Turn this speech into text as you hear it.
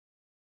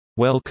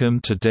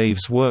Welcome to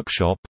Dave's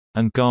Workshop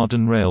and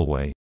Garden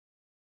Railway.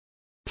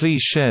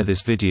 Please share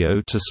this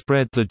video to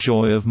spread the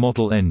joy of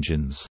model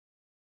engines.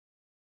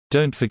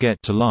 Don't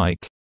forget to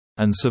like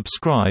and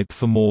subscribe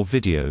for more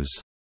videos.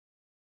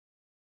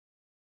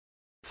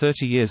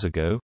 30 years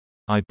ago,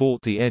 I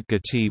bought the Edgar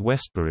T.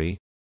 Westbury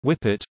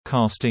Whippet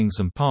castings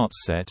and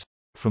parts set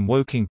from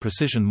Woking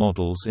Precision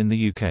Models in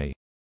the UK.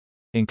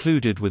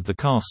 Included with the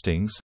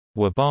castings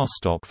were bar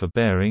stock for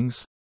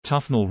bearings,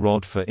 Tufnell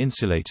rod for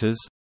insulators,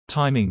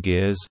 timing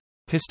gears,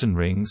 piston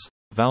rings,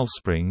 valve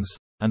springs,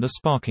 and a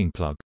sparking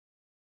plug.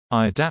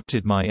 I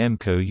adapted my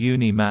Emco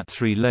Uni Mat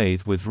 3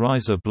 lathe with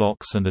riser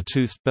blocks and a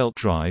toothed belt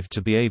drive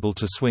to be able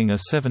to swing a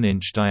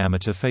 7-inch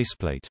diameter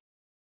faceplate.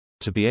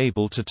 To be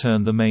able to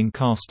turn the main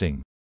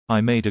casting. I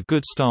made a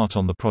good start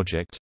on the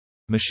project,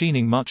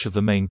 machining much of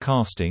the main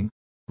casting,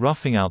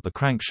 roughing out the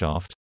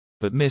crankshaft,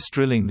 but missed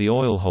drilling the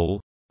oil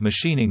hole,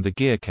 machining the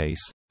gear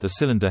case, the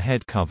cylinder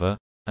head cover,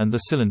 and the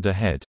cylinder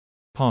head,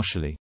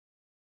 partially.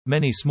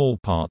 Many small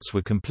parts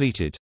were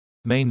completed,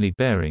 mainly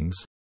bearings,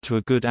 to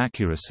a good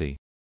accuracy.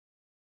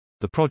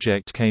 The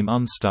project came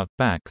unstuck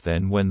back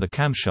then when the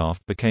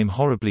camshaft became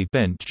horribly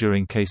bent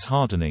during case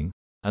hardening,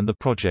 and the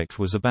project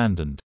was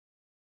abandoned.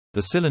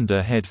 The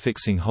cylinder head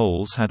fixing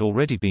holes had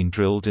already been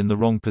drilled in the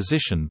wrong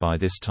position by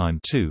this time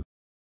too,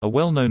 a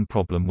well-known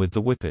problem with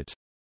the Whippet.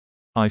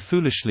 I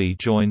foolishly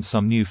joined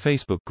some new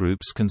Facebook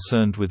groups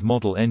concerned with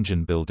model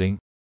engine building,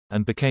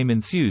 and became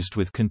enthused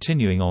with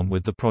continuing on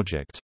with the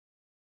project.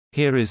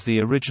 Here is the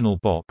original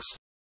box,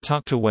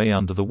 tucked away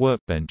under the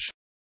workbench,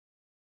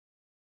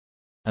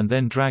 and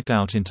then dragged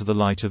out into the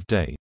light of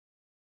day.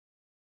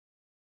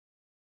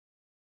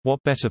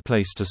 What better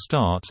place to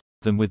start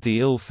than with the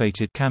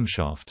ill-fated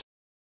camshaft?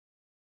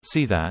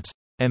 See that?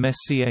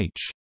 MSCH.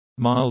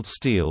 Mild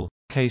steel,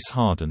 case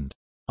hardened.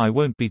 I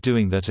won't be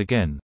doing that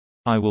again.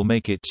 I will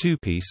make it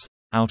two-piece,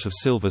 out of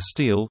silver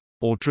steel,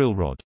 or drill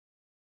rod.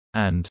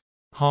 And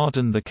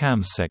harden the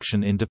cams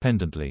section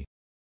independently.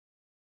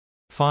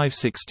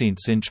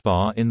 5/16"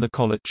 bar in the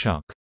collet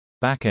chuck.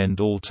 Back end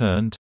all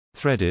turned,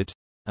 threaded,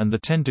 and the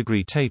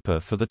 10-degree taper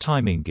for the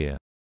timing gear.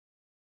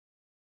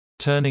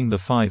 Turning the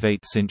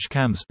 5/8"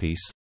 cams piece,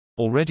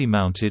 already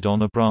mounted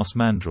on a brass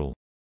mandrel.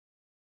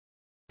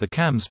 The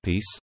cams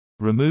piece,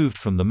 removed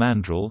from the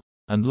mandrel,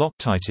 and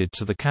Loctited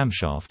to the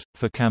camshaft,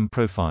 for cam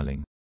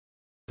profiling.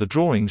 The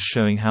drawings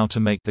showing how to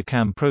make the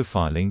cam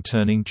profiling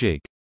turning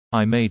jig.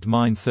 I made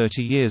mine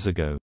 30 years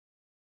ago.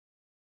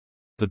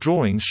 The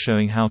drawings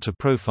showing how to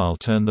profile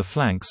turn the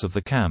flanks of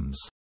the cams.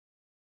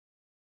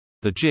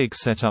 The jig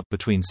set up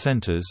between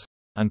centers,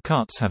 and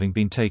cuts having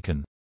been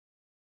taken.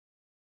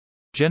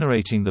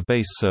 Generating the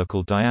base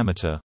circle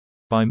diameter,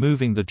 by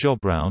moving the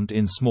job round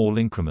in small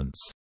increments.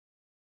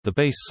 The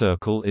base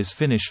circle is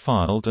finish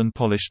filed and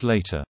polished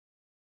later.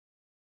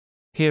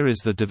 Here is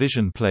the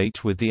division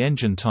plate with the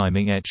engine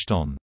timing etched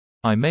on.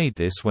 I made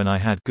this when I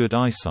had good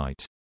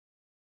eyesight.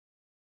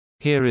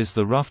 Here is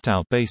the roughed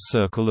out base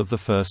circle of the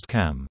first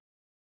cam.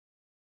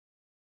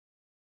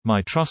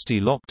 My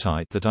trusty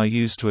Loctite that I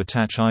use to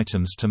attach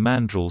items to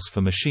mandrels for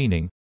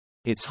machining.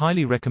 It's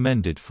highly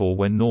recommended for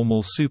when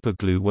normal super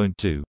glue won't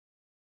do.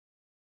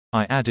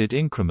 I added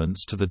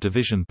increments to the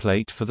division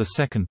plate for the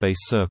second base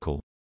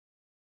circle.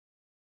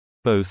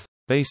 Both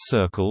base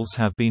circles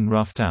have been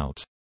roughed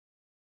out.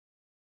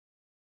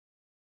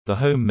 The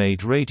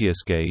homemade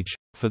radius gauge,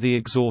 for the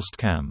exhaust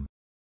cam.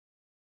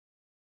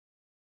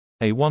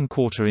 A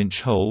 1/4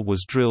 inch hole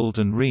was drilled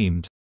and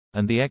reamed,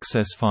 and the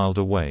excess filed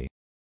away.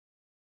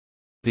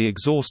 The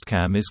exhaust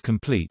cam is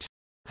complete,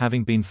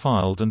 having been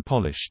filed and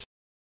polished.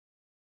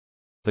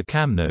 The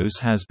cam nose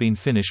has been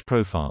finish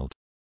profiled.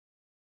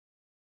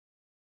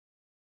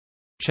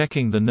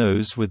 Checking the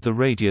nose with the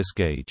radius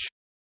gauge.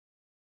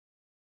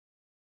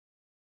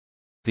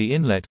 The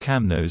inlet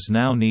cam nose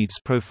now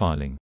needs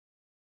profiling.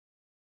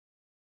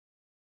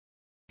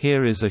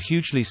 Here is a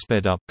hugely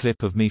sped up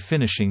clip of me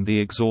finishing the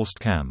exhaust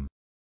cam.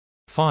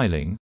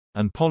 Filing,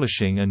 and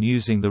polishing and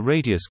using the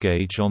radius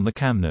gauge on the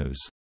cam nose.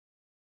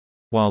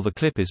 While the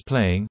clip is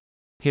playing,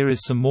 here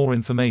is some more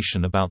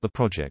information about the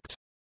project.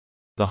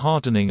 The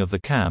hardening of the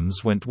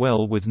cams went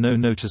well with no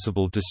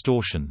noticeable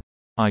distortion.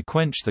 I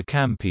quenched the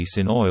cam piece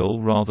in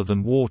oil rather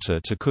than water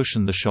to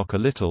cushion the shock a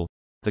little.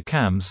 The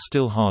cams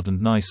still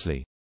hardened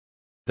nicely.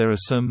 There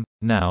are some,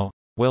 now,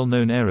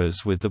 well-known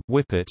errors with the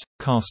Whippet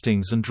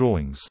castings and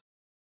drawings.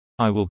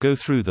 I will go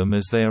through them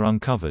as they are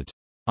uncovered.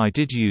 I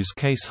did use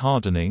case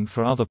hardening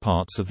for other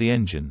parts of the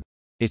engine.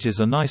 It is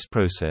a nice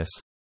process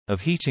of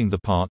heating the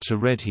part to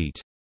red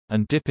heat,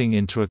 and dipping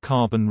into a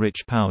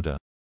carbon-rich powder.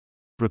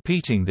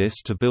 Repeating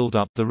this to build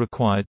up the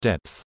required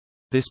depth.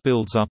 This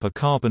builds up a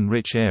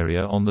carbon-rich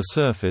area on the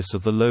surface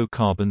of the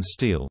low-carbon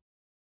steel.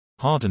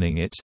 Hardening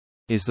it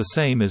is the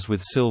same as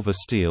with silver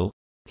steel,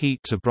 heat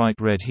to bright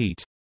red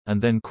heat,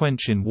 and then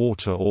quench in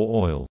water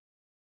or oil.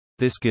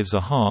 This gives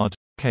a hard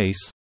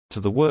case to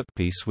the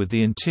workpiece with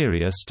the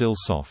interior still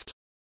soft.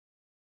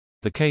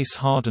 The case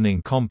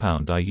hardening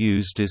compound I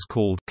used is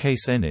called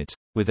Case Enit,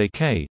 with a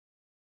K,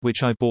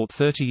 which I bought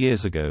 30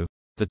 years ago.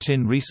 The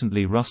tin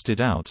recently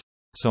rusted out,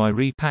 so I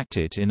repacked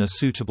it in a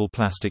suitable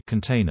plastic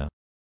container.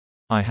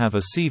 I have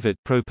a Civet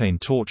propane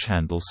torch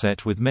handle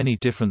set with many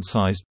different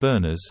sized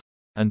burners,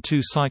 and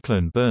 2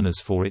 cyclone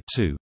burners for it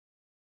too.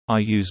 I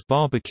use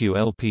barbecue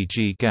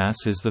LPG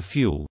gas as the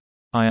fuel.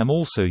 I am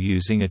also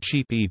using a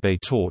cheap eBay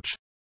torch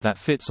that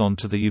fits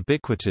onto the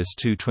ubiquitous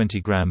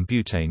 220-gram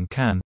butane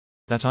can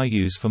that I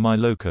use for my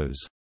locos.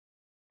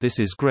 This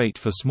is great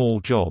for small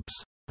jobs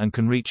and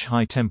can reach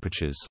high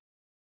temperatures.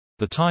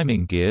 The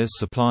timing gears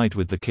supplied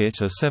with the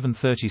kit are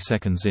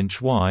 7/32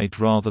 inch wide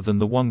rather than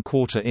the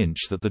 1/4 inch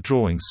that the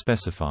drawings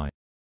specify.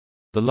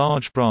 The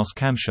large brass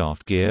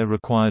camshaft gear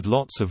required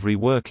lots of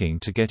reworking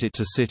to get it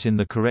to sit in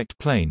the correct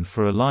plane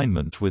for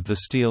alignment with the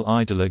steel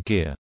idler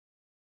gear.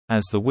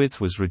 As the width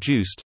was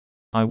reduced,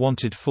 I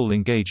wanted full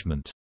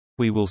engagement.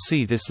 We will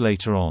see this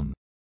later on.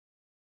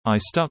 I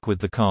stuck with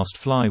the cast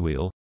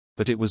flywheel,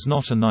 but it was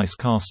not a nice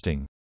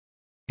casting.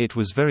 It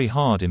was very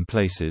hard in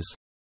places,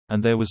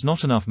 and there was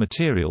not enough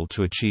material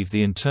to achieve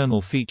the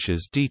internal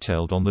features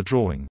detailed on the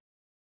drawing.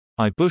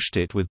 I bushed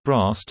it with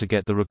brass to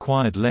get the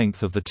required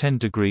length of the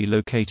 10-degree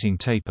locating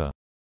taper.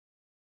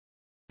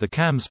 The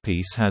cams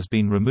piece has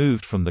been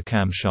removed from the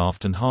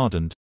camshaft and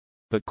hardened,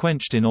 but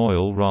quenched in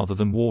oil rather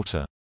than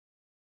water.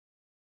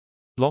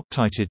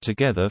 Loctited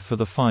together for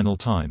the final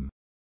time.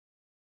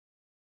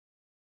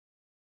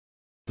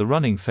 The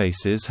running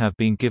faces have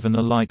been given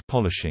a light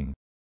polishing.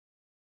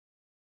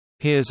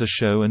 Here's a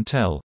show and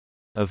tell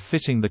of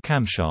fitting the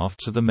camshaft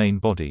to the main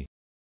body.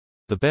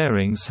 The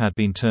bearings had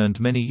been turned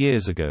many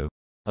years ago,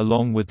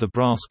 along with the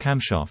brass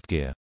camshaft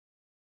gear.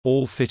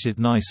 All fitted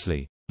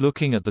nicely.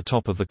 Looking at the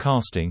top of the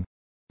casting,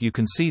 you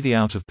can see the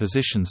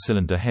out-of-position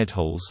cylinder head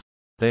holes.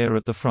 They are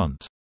at the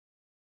front.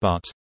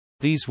 But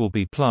these will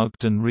be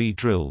plugged and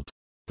re-drilled.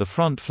 The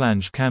front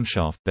flange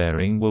camshaft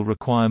bearing will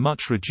require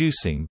much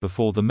reducing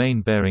before the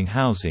main bearing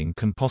housing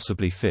can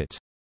possibly fit.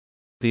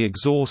 The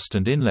exhaust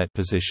and inlet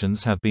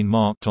positions have been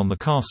marked on the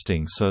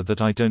casting so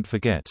that I don't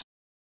forget.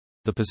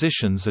 The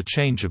positions are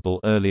changeable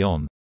early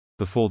on,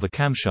 before the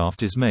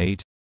camshaft is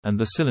made, and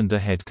the cylinder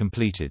head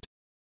completed.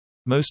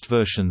 Most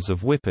versions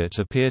of Whippet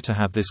appear to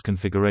have this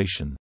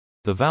configuration.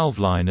 The valve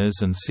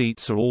liners and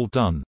seats are all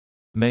done,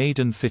 made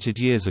and fitted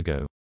years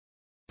ago.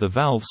 The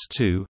valves,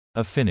 too,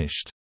 are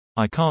finished.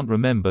 I can't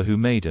remember who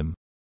made them,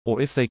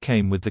 or if they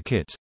came with the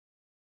kit.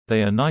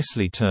 They are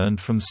nicely turned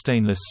from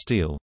stainless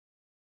steel.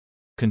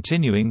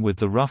 Continuing with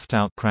the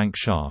roughed-out crank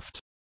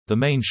shaft. The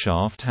main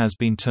shaft has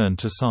been turned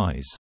to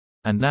size.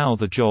 And now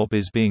the job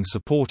is being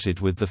supported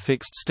with the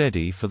fixed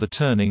steady for the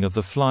turning of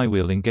the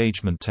flywheel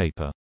engagement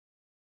taper.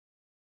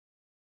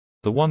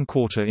 The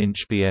 1/4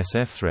 inch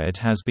BSF thread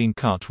has been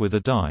cut with a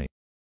die.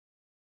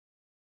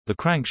 The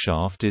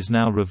crankshaft is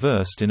now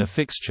reversed in a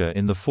fixture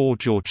in the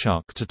 4-jaw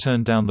chuck to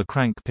turn down the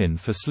crank pin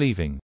for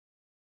sleeving.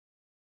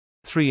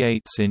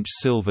 3/8 inch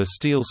silver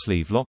steel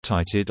sleeve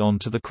loctited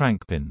onto the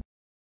crank pin.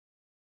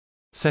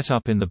 Set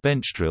up in the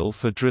bench drill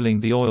for drilling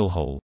the oil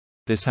hole.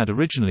 This had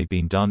originally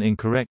been done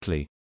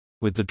incorrectly,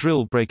 with the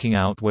drill breaking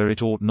out where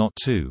it ought not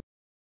to.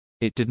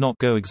 It did not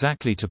go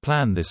exactly to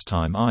plan this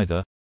time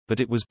either, but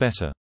it was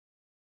better.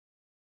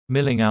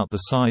 Milling out the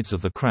sides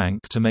of the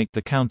crank to make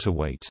the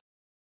counterweight.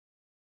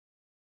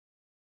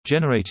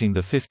 Generating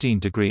the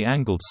 15-degree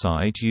angled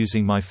side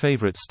using my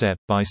favorite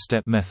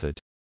step-by-step method.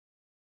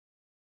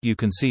 You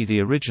can see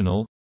the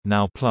original,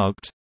 now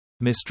plugged,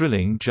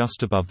 misdrilling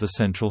just above the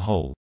central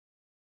hole.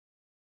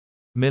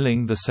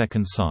 Milling the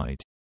second side.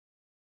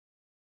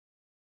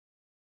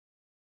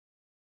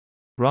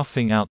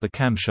 Roughing out the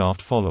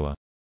camshaft follower.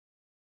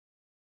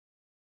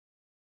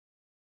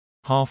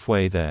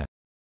 Halfway there.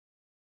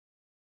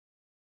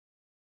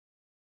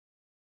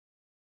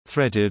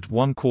 Threaded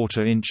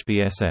 1/4 inch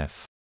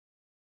BSF.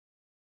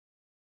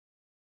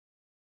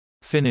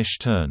 Finish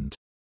turned.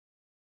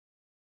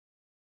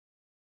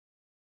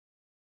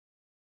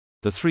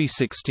 The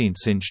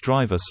 3/16 inch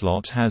driver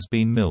slot has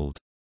been milled.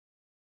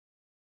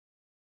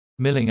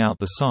 Milling out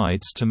the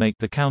sides to make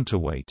the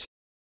counterweight.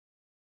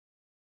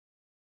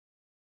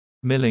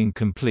 Milling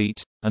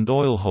complete, and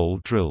oil hole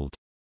drilled.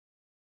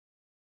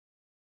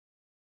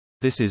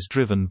 This is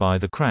driven by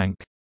the crank,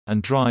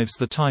 and drives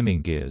the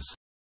timing gears.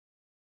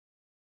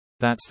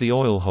 That's the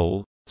oil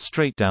hole,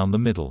 straight down the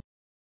middle.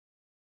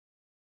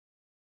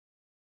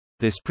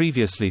 This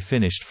previously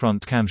finished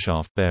front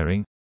camshaft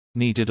bearing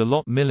needed a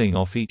lot milling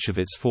off each of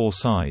its 4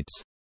 sides,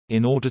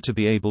 in order to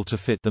be able to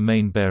fit the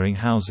main bearing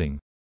housing.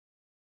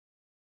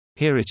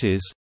 Here it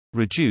is,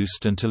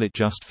 reduced until it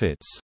just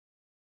fits.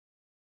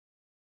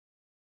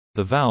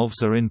 The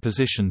valves are in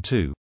position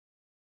too.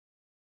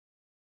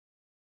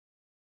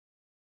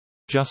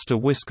 Just a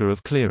whisker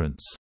of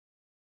clearance.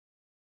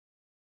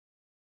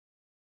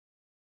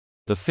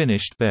 The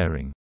finished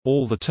bearing.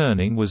 All the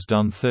turning was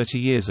done 30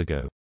 years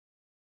ago.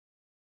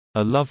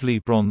 A lovely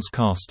bronze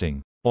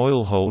casting.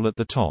 Oil hole at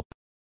the top.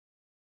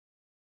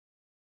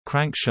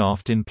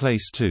 Crankshaft in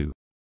place too.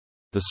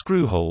 The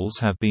screw holes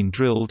have been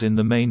drilled in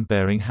the main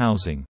bearing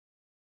housing.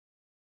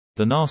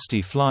 The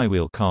nasty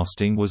flywheel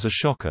casting was a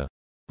shocker,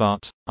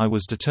 but I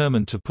was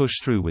determined to push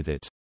through with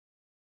it.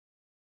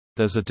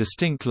 There's a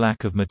distinct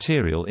lack of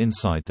material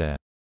inside there.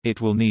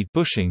 It will need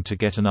bushing to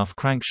get enough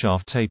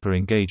crankshaft taper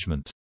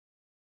engagement.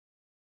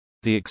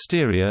 The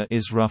exterior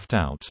is roughed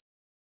out.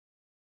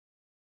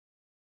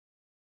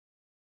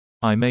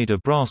 I made a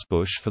brass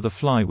bush for the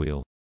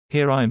flywheel.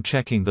 Here I am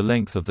checking the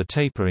length of the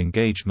taper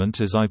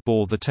engagement as I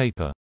bore the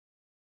taper.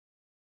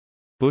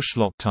 Bush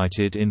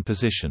Loctited in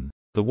position.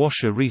 The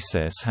washer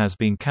recess has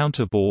been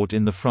counterbored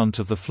in the front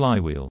of the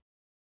flywheel.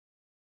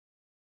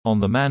 On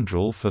the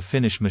mandrel for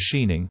finish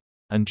machining,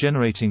 and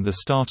generating the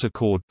starter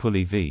cord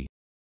pulley V.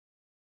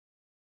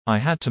 I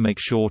had to make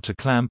sure to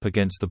clamp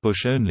against the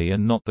bush only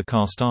and not the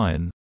cast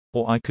iron,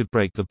 or I could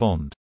break the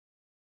bond.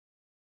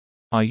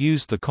 I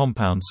used the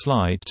compound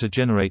slide to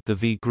generate the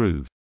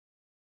V-groove.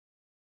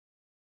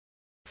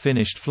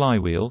 Finished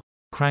flywheel,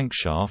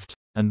 crankshaft,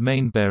 and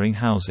main bearing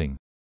housing.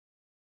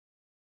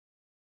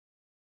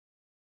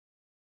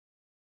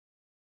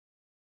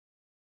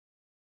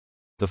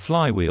 The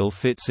flywheel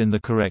fits in the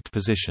correct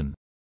position.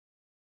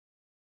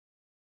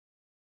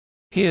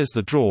 Here's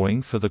the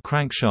drawing for the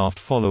crankshaft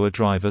follower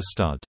driver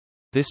stud.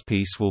 This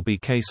piece will be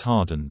case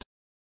hardened.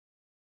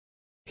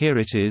 Here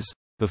it is,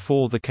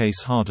 before the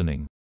case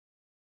hardening.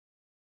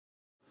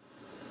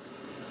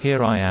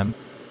 Here I am,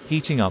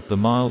 heating up the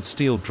mild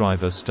steel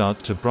driver stud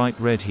to bright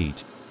red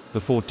heat,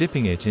 before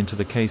dipping it into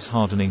the case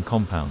hardening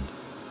compound.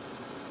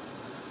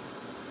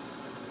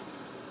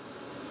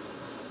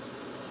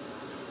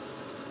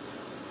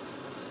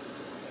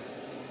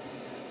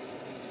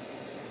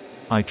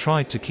 I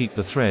tried to keep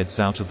the threads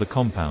out of the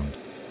compound.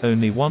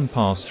 Only one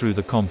pass through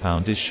the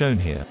compound is shown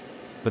here.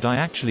 But I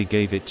actually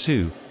gave it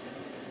two,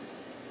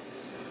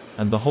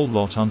 and the whole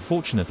lot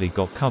unfortunately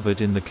got covered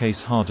in the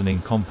case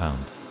hardening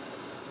compound.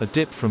 A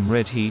dip from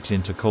red heat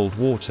into cold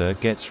water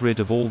gets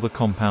rid of all the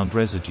compound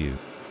residue.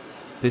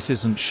 This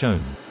isn't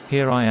shown.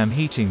 Here I am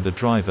heating the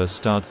driver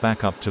stud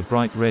back up to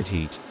bright red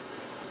heat,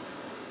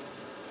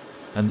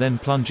 and then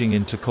plunging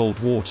into cold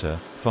water,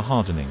 for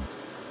hardening.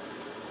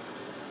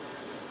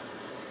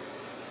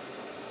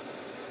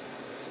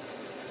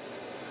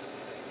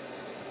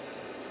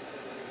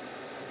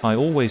 I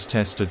always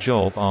test a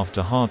job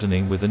after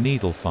hardening with a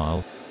needle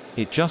file.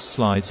 It just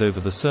slides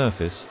over the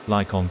surface,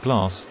 like on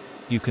glass.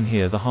 You can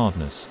hear the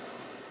hardness.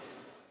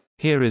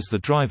 Here is the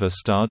driver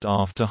stud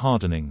after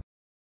hardening.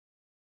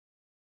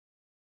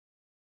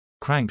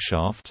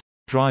 Crankshaft,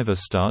 driver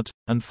stud,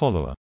 and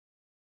follower.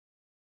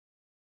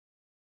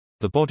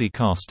 The body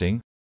casting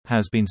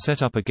has been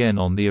set up again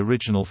on the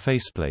original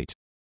faceplate,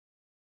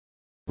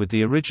 with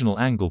the original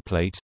angle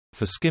plate,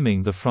 for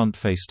skimming the front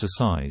face to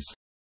size.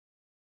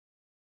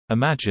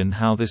 Imagine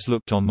how this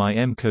looked on my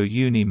Emco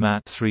Uni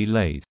Mat 3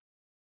 lathe.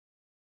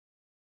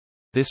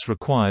 This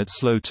required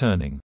slow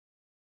turning.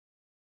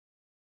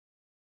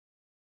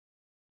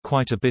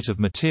 Quite a bit of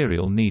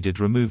material needed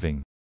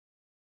removing.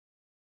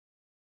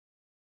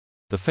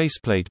 The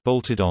faceplate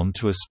bolted on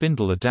to a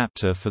spindle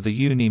adapter for the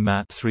Uni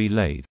Mat 3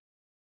 lathe.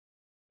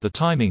 The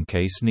timing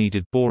case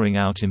needed boring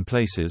out in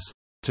places,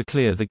 to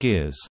clear the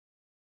gears.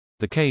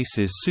 The case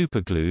is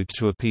superglued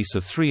to a piece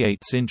of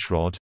 3/8 inch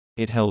rod.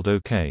 It held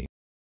okay.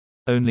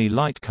 Only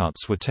light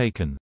cuts were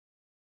taken.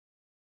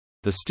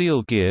 The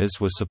steel gears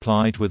were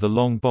supplied with a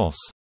long boss,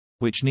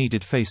 which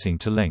needed facing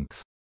to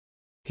length.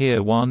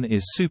 Here one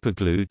is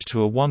superglued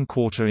to a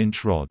 1/4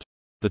 inch rod.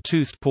 The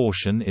toothed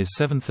portion is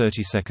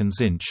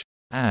 7/32 inch,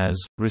 as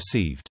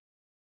received.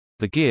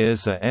 The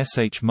gears are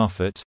SH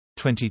Muffet,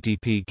 20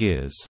 dp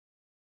gears.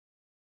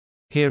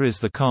 Here is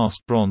the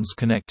cast bronze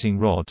connecting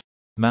rod,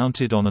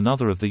 mounted on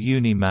another of the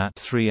Uni Mat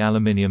 3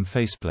 aluminium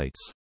faceplates.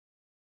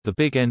 The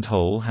big end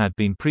hole had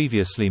been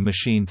previously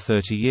machined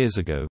 30 years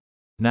ago.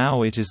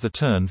 Now it is the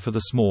turn for the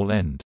small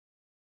end.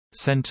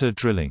 Center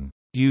drilling.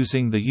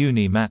 Using the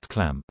Uni Mat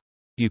clamp.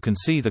 You can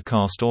see the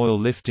cast oil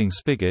lifting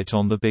spigot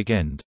on the big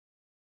end.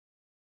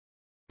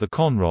 The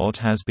conrod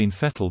has been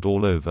fettled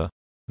all over,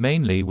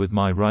 mainly with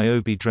my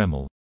Ryobi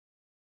Dremel.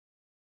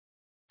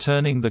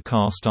 Turning the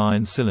cast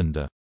iron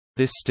cylinder.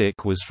 This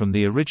stick was from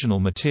the original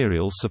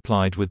material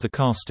supplied with the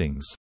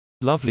castings.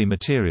 Lovely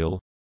material.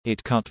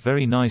 It cut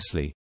very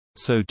nicely.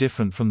 So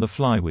different from the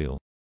flywheel.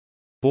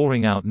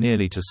 Boring out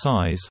nearly to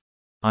size.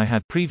 I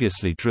had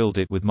previously drilled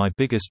it with my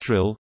biggest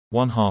drill,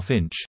 1/2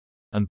 inch,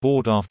 and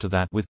bored after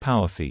that with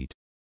power feed.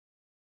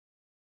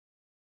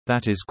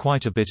 That is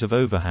quite a bit of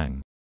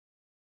overhang.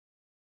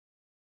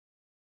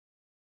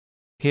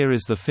 Here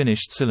is the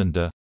finished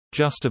cylinder,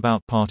 just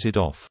about parted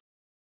off.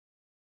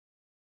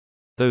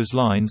 Those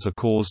lines are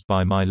caused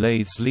by my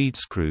lathe's lead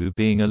screw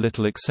being a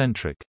little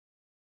eccentric.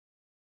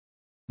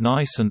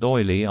 Nice and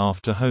oily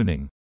after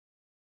honing.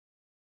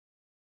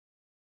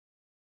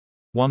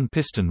 One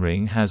piston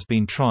ring has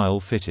been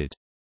trial fitted.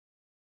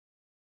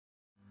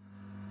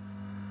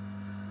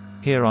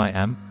 Here I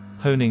am,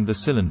 honing the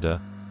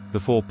cylinder,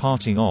 before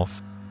parting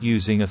off,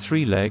 using a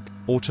 3-leg,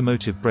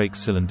 automotive brake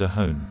cylinder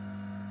hone.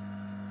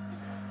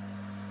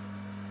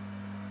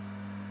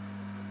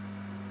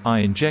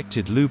 I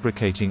injected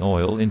lubricating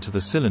oil into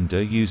the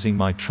cylinder using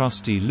my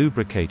trusty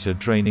lubricator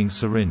draining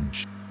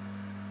syringe.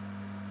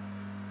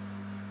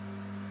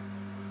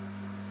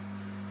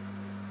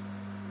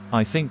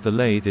 I think the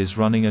lathe is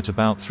running at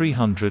about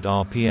 300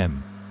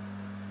 RPM.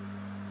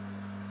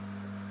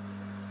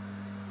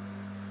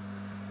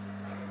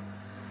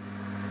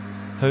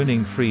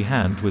 Honing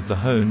freehand with the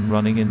hone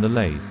running in the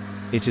lathe.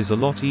 It is a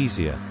lot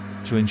easier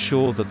to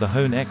ensure that the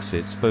hone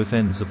exits both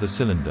ends of the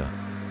cylinder.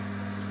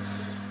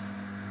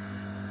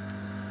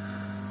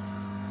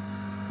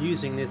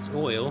 Using this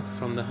oil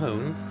from the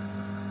hone,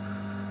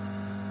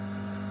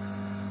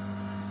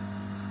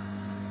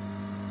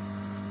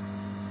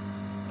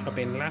 I've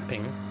been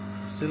lapping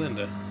the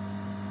cylinder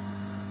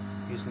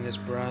using this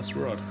brass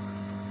rod.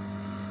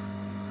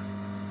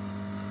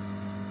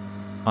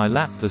 I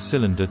lapped the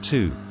cylinder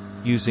too,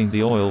 using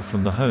the oil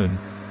from the hone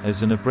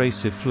as an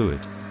abrasive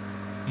fluid,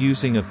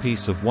 using a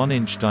piece of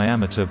 1-inch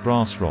diameter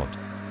brass rod.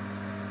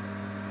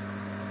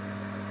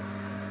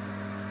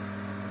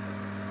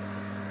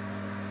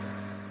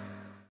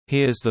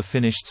 Here's the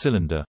finished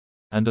cylinder,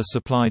 and a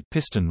supplied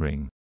piston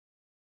ring.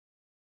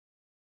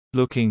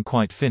 Looking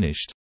quite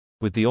finished,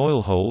 with the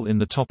oil hole in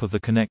the top of the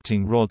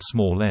connecting rod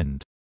small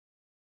end.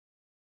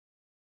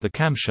 The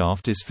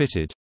camshaft is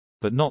fitted,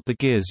 but not the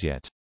gears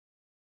yet.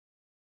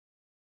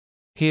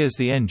 Here's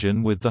the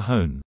engine with the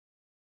hone.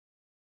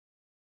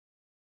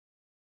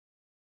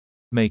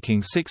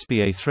 Making 6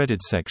 BA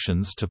threaded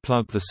sections to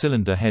plug the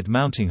cylinder head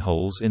mounting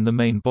holes in the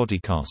main body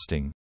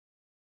casting.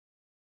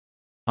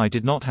 I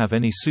did not have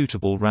any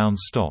suitable round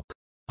stock.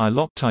 I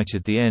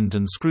Loctited the end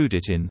and screwed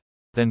it in,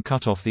 then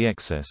cut off the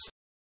excess.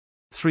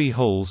 3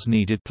 holes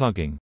needed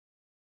plugging.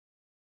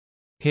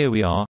 Here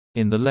we are,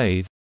 in the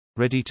lathe,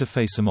 ready to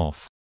face them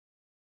off.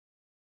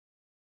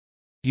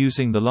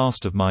 Using the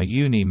last of my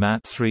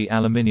Uni-Mat 3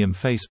 aluminium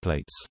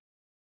faceplates.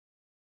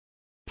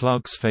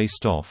 Plugs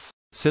faced off.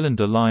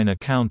 Cylinder liner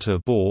counter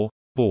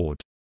board.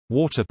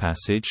 Water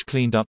passage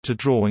cleaned up to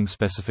drawing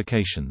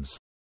specifications.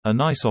 A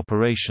nice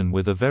operation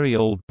with a very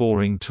old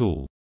boring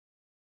tool.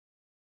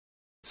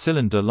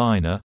 Cylinder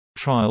liner,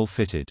 trial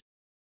fitted.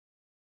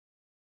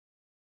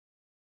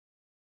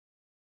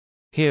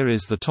 Here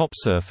is the top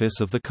surface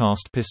of the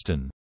cast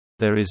piston.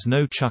 There is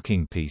no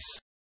chucking piece.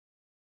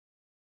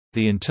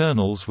 The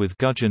internals with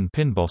gudgeon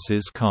pin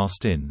bosses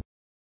cast in.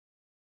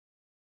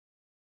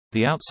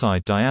 The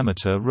outside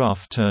diameter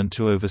rough turned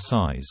to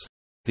oversize.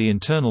 The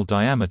internal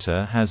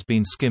diameter has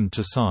been skimmed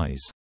to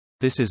size.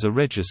 This is a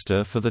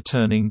register for the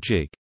turning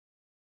jig.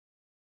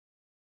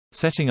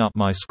 Setting up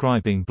my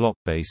scribing block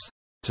base,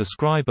 to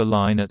scribe a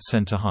line at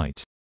center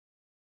height.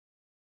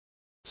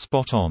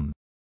 Spot on.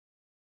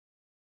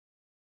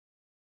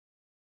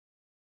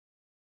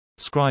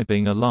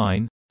 Scribing a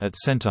line, at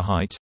center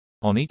height,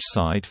 on each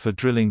side for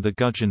drilling the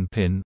gudgeon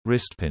pin,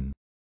 wrist pin.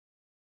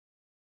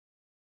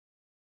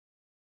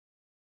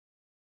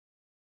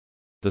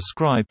 The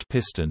scribed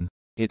piston,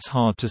 it's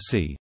hard to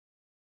see.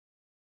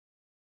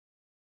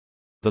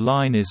 The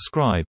line is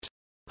scribed,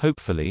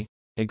 hopefully,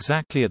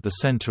 exactly at the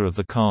center of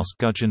the cast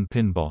gudgeon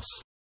pin boss.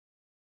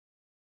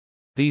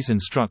 These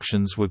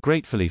instructions were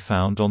gratefully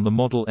found on the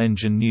Model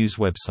Engine News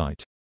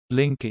website.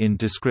 Link in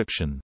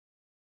description.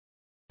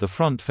 The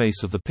front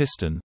face of the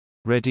piston,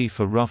 ready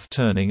for rough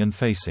turning and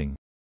facing.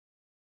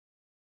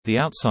 The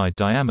outside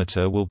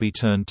diameter will be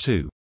turned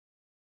too.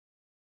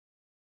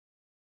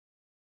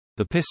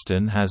 The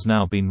piston has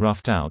now been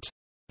roughed out.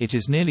 It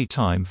is nearly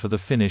time for the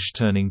finished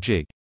turning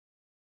jig.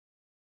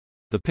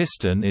 The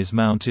piston is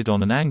mounted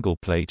on an angle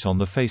plate on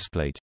the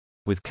faceplate,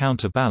 with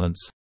counterbalance,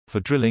 for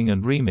drilling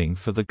and reaming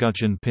for the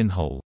gudgeon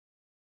pinhole.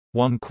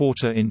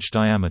 1/4 inch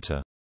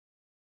diameter.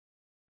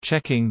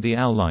 Checking the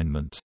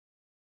alignment.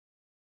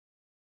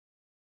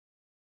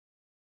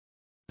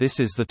 This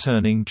is the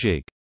turning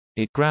jig.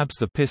 It grabs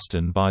the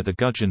piston by the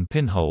gudgeon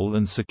pinhole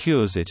and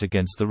secures it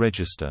against the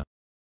register.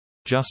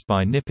 Just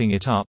by nipping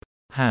it up,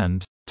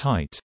 hand,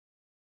 tight.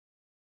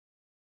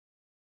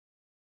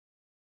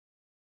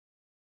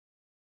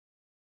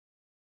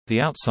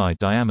 The outside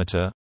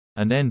diameter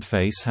and end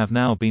face have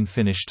now been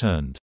finished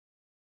turned.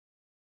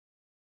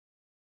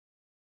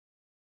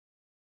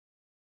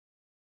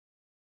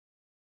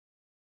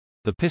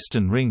 The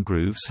piston ring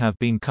grooves have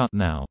been cut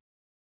now.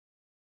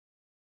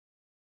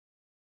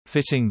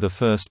 Fitting the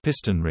first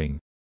piston ring,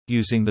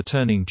 using the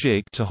turning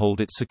jig to hold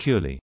it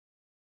securely.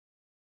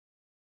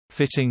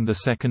 Fitting the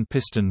second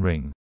piston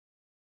ring.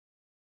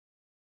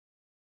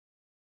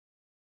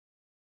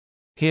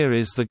 Here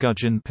is the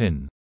gudgeon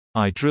pin.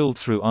 I drilled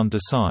through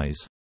undersize,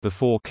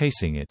 before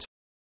casing it.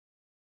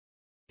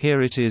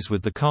 Here it is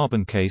with the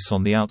carbon case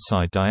on the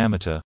outside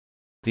diameter.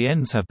 The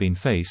ends have been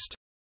faced,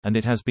 and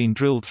it has been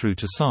drilled through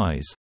to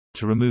size,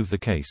 to remove the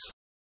case.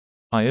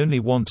 I only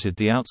wanted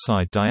the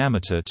outside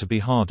diameter to be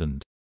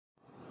hardened.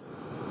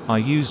 I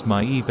used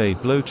my eBay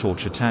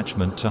blowtorch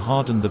attachment to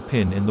harden the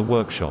pin in the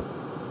workshop.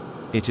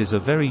 It is a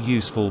very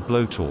useful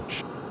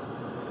blowtorch.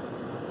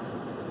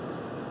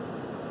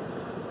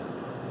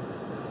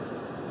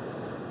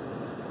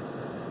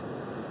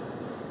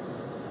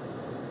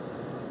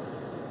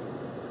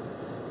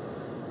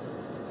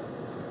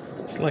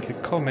 It's like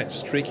a comet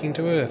streaking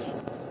to Earth.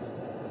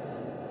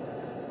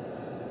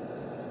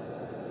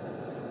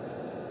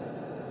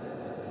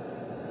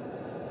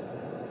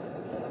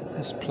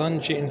 Let's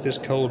plunge it into this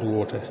cold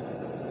water.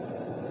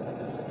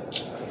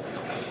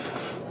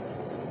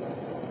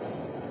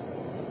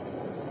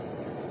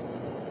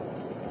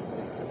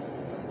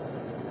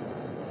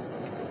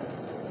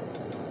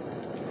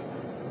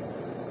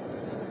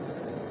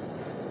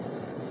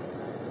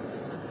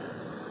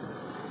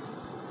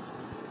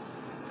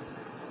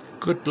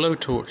 Good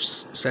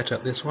blowtorch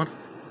setup, this one.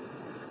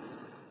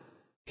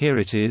 Here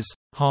it is,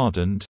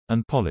 hardened,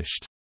 and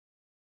polished.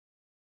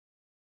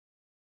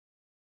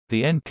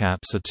 The end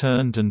caps are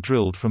turned and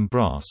drilled from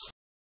brass,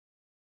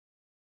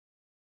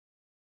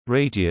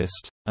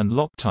 radiused, and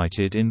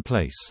Loctited in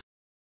place.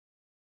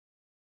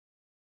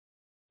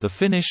 The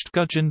finished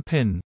gudgeon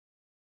pin.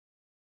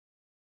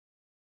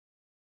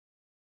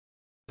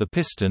 The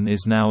piston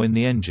is now in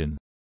the engine.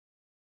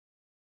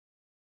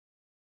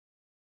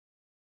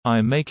 I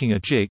am making a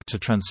jig to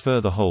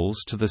transfer the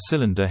holes to the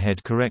cylinder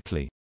head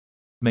correctly,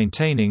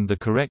 maintaining the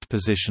correct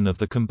position of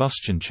the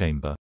combustion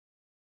chamber.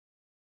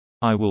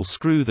 I will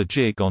screw the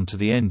jig onto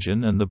the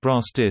engine and the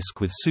brass disc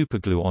with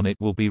superglue on it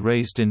will be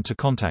raised into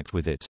contact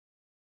with it.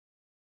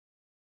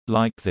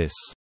 Like this.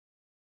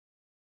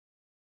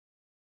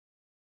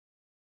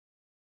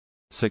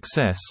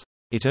 Success,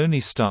 it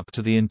only stuck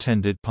to the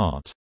intended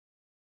part.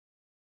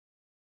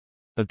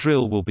 A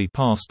drill will be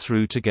passed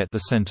through to get the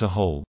center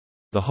hole.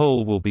 The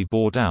hole will be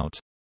bored out,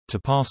 to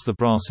pass the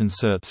brass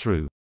insert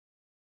through.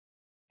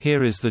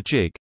 Here is the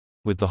jig,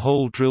 with the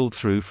hole drilled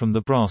through from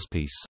the brass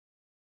piece.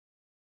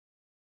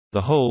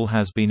 The hole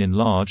has been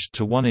enlarged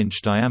to 1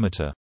 inch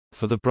diameter,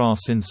 for the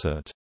brass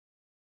insert.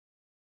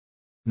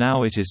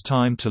 Now it is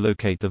time to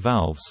locate the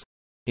valves,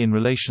 in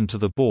relation to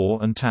the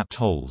bore and tapped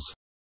holes.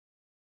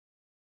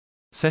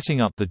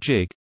 Setting up the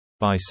jig,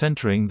 by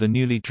centering the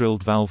newly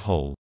drilled valve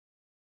hole.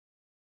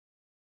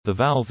 The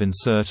valve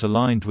insert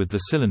aligned with the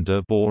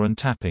cylinder bore and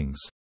tappings.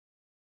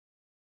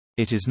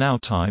 It is now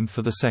time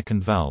for the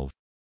second valve.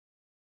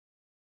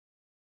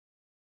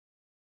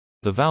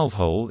 The valve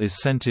hole is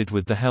centered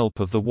with the help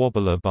of the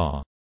wobbler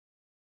bar.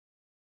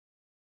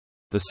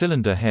 The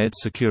cylinder head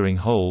securing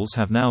holes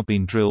have now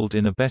been drilled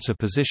in a better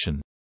position,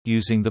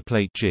 using the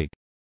plate jig.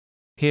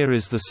 Here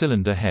is the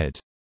cylinder head,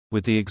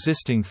 with the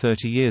existing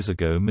 30 years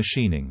ago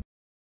machining.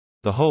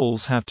 The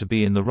holes have to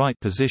be in the right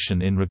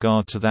position in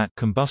regard to that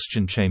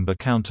combustion chamber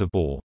counter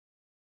bore.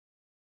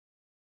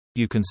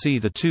 You can see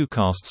the 2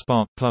 cast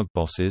spark plug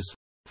bosses.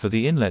 For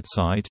the inlet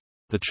side,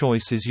 the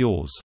choice is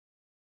yours.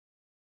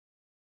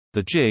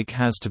 The jig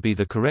has to be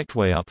the correct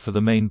way up for the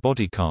main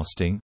body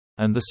casting,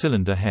 and the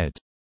cylinder head.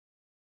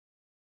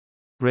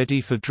 Ready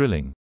for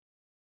drilling.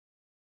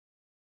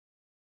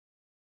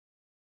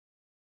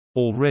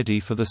 All ready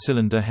for the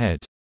cylinder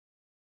head.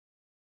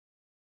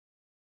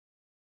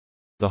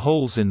 The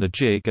holes in the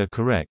jig are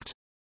correct.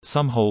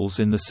 Some holes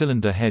in the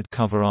cylinder head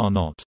cover are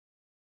not.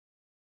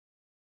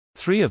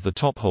 3 of the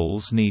top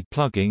holes need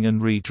plugging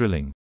and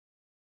re-drilling.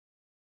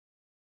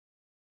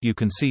 You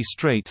can see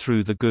straight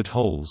through the good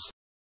holes.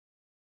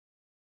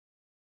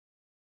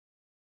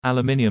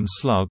 Aluminium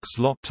slugs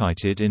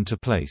Loctited into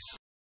place.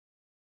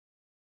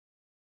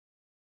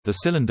 The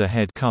cylinder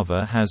head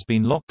cover has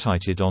been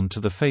Loctited onto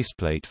the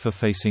faceplate for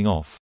facing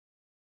off.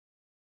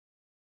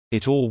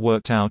 It all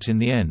worked out in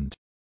the end.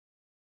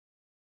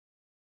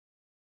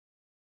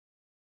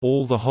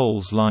 All the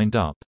holes lined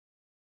up.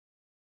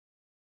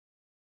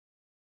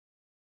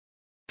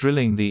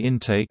 Drilling the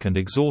intake and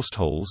exhaust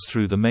holes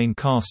through the main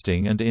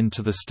casting and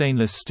into the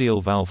stainless steel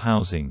valve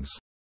housings.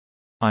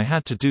 I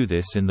had to do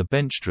this in the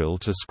bench drill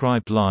to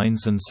scribed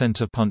lines and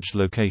center punched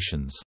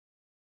locations.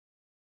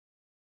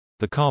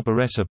 The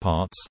carburetor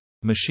parts,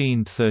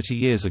 machined 30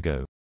 years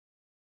ago.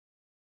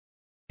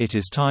 It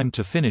is time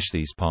to finish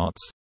these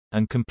parts,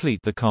 and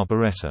complete the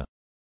carburetor.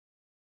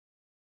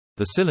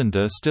 The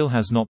cylinder still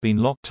has not been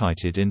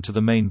Loctited into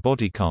the main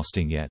body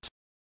casting yet.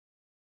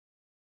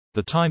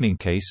 The timing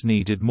case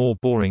needed more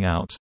boring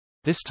out,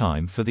 this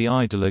time for the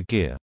idler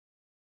gear.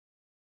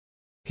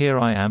 Here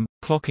I am,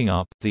 clocking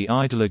up the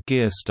idler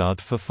gear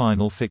stud for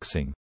final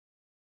fixing.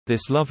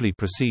 This lovely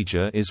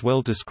procedure is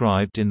well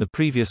described in the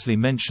previously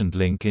mentioned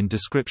link in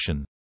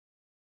description.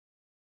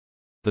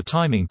 The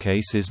timing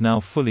case is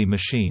now fully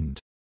machined.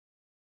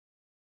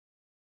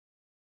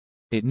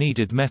 It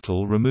needed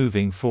metal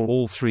removing for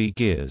all 3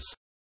 gears.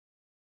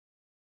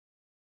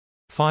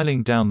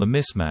 Filing down the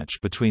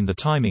mismatch between the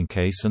timing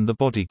case and the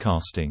body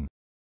casting.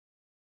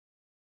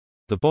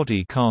 The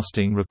body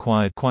casting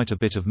required quite a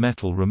bit of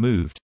metal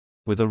removed,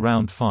 with a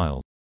round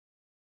file.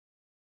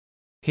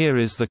 Here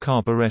is the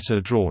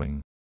carburetor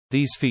drawing.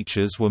 These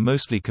features were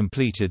mostly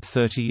completed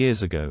 30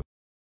 years ago.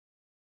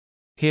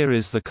 Here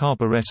is the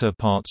carburetor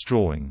parts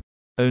drawing.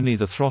 Only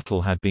the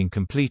throttle had been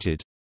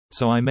completed,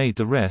 so I made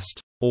the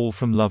rest, all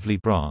from lovely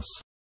brass.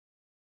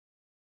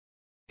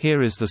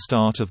 Here is the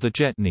start of the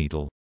jet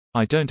needle.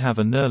 I don't have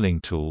a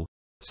knurling tool,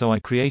 so I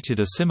created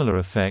a similar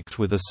effect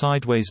with a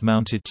sideways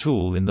mounted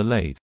tool in the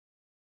lathe.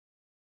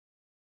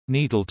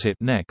 Needle tip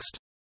next,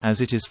 as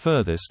it is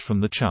furthest from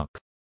the chuck.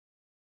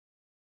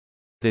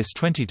 This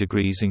 20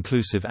 degrees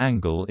inclusive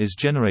angle is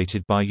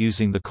generated by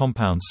using the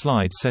compound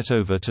slide set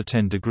over to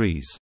 10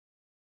 degrees.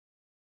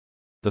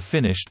 The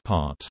finished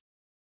part.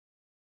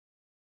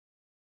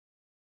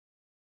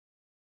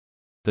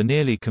 The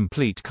nearly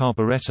complete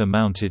carburetor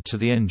mounted to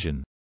the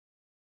engine.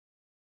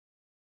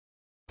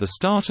 The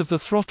start of the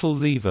throttle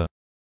lever.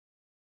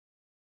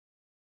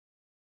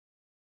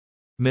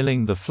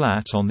 Milling the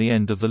flat on the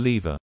end of the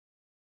lever.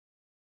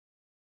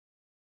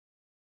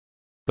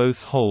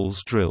 Both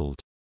holes drilled.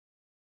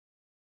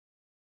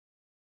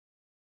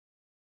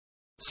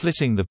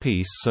 Slitting the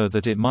piece so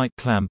that it might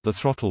clamp the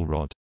throttle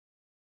rod.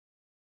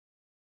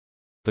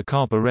 The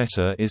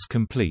carburetor is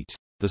complete.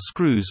 The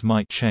screws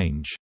might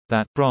change.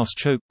 That brass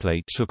choke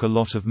plate took a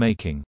lot of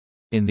making.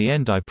 In the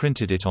end I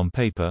printed it on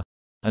paper,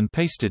 and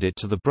pasted it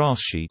to the brass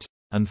sheet,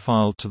 and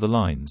filed to the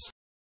lines.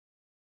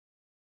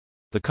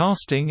 The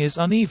casting is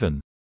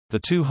uneven. The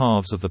two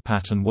halves of the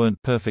pattern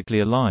weren't perfectly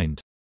aligned,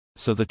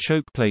 so the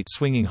choke plate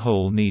swinging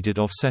hole needed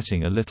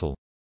offsetting a little.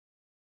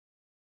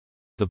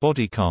 The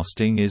body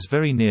casting is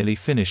very nearly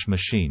finish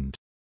machined.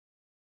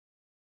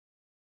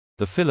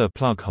 The filler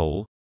plug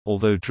hole,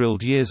 although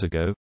drilled years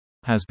ago,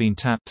 has been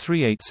tapped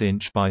 3/8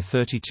 inch by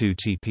 32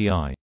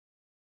 TPI.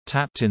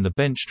 Tapped in the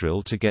bench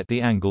drill to get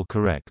the angle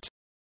correct.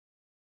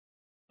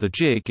 The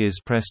jig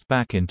is pressed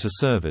back into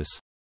service.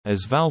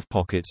 As valve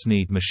pockets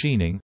need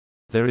machining,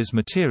 there is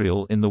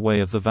material in the way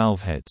of the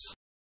valve heads.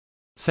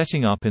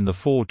 Setting up in the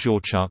 4-jaw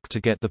chuck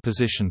to get the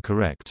position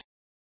correct.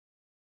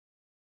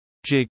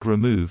 Jig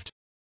removed.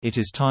 It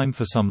is time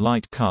for some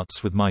light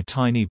cuts with my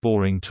tiny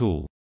boring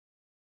tool.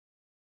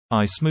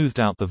 I smoothed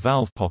out the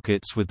valve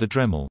pockets with the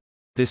Dremel.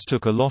 This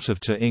took a lot of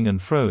to-ing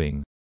and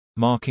fro-ing,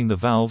 marking the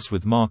valves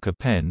with marker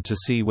pen to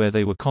see where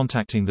they were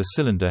contacting the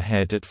cylinder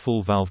head at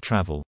full valve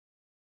travel.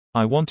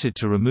 I wanted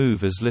to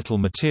remove as little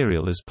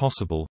material as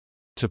possible,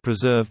 to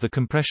preserve the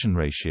compression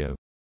ratio.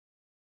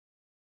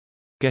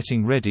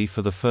 Getting ready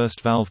for the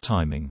first valve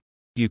timing.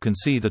 You can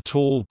see the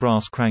tall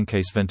brass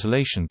crankcase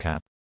ventilation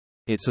cap.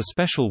 It's a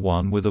special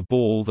one with a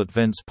ball that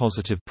vents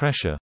positive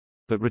pressure,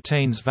 but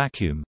retains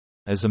vacuum,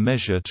 as a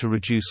measure to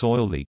reduce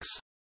oil leaks.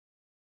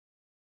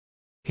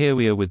 Here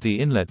we are with the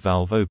inlet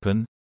valve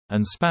open,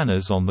 and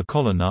spanners on the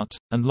collar nut,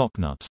 and lock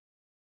nut.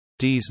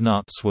 These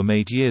nuts were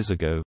made years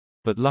ago,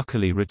 but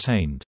luckily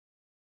retained.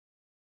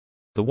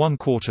 The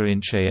 1/4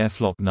 inch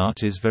AF lock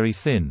nut is very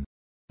thin.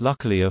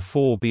 Luckily a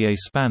 4BA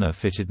spanner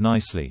fitted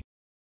nicely.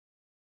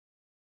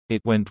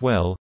 It went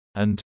well,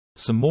 and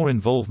some more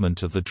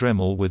involvement of the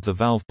Dremel with the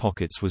valve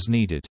pockets was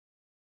needed.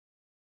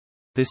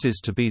 This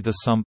is to be the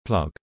sump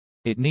plug.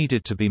 It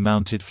needed to be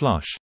mounted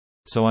flush,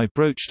 so I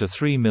broached a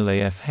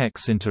 3mm AF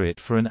hex into it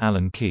for an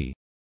Allen key.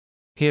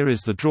 Here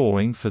is the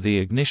drawing for the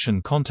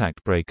ignition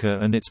contact breaker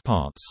and its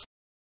parts.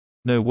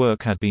 No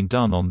work had been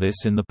done on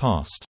this in the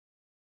past.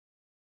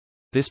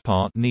 This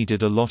part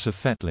needed a lot of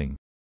fettling.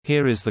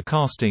 Here is the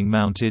casting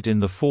mounted in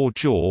the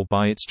 4-jaw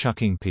by its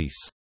chucking piece.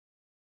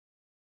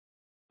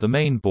 The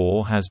main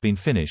bore has been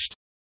finished.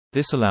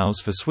 This allows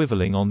for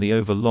swiveling on the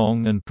over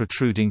long and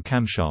protruding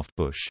camshaft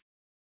bush.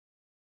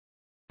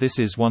 This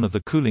is one of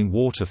the cooling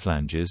water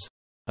flanges,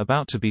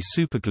 about to be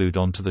superglued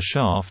onto the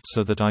shaft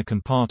so that I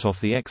can part off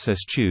the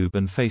excess tube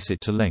and face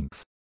it to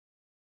length.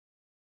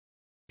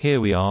 Here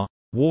we are,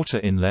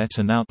 water inlet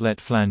and outlet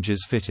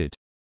flanges fitted.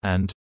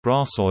 And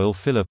brass oil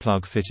filler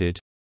plug fitted.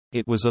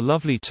 It was a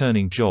lovely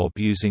turning job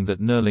using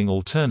that knurling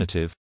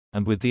alternative,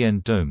 and with the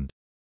end domed.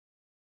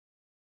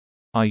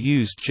 I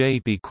used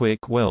JB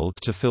Quick Weld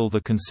to fill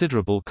the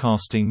considerable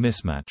casting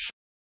mismatch.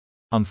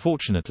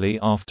 Unfortunately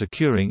after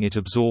curing it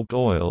absorbed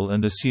oil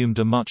and assumed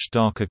a much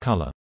darker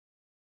color.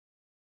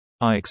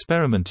 I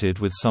experimented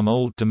with some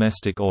old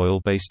domestic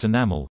oil-based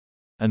enamel,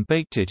 and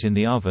baked it in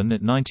the oven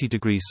at 90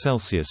 degrees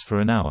Celsius for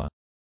an hour.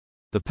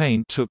 The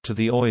paint took to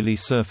the oily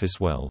surface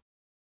well.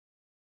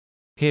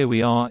 Here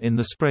we are in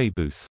the spray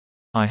booth.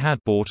 I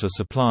had bought a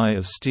supply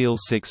of steel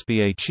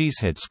 6BA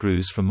cheesehead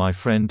screws from my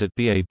friend at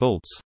BA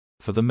Bolts,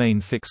 for the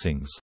main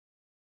fixings.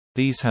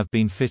 These have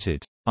been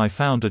fitted. I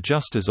found a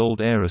just as old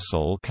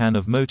aerosol can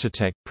of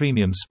Motortech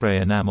premium spray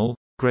enamel,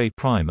 grey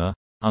primer,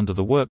 under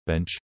the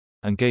workbench,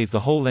 and gave the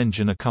whole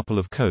engine a couple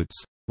of coats,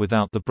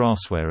 without the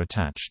brassware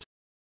attached.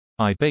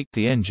 I baked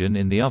the engine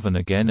in the oven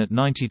again at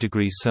 90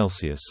 degrees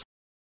Celsius.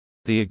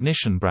 The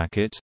ignition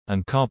bracket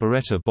and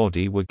carburetor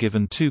body were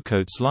given 2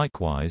 coats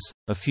likewise,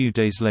 a few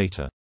days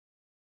later.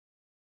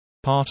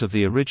 Part of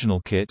the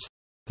original kit,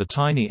 the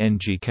tiny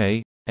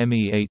NGK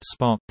ME8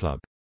 spark plug.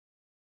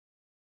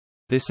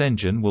 This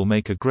engine will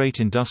make a great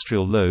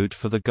industrial load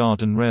for the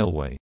garden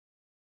railway.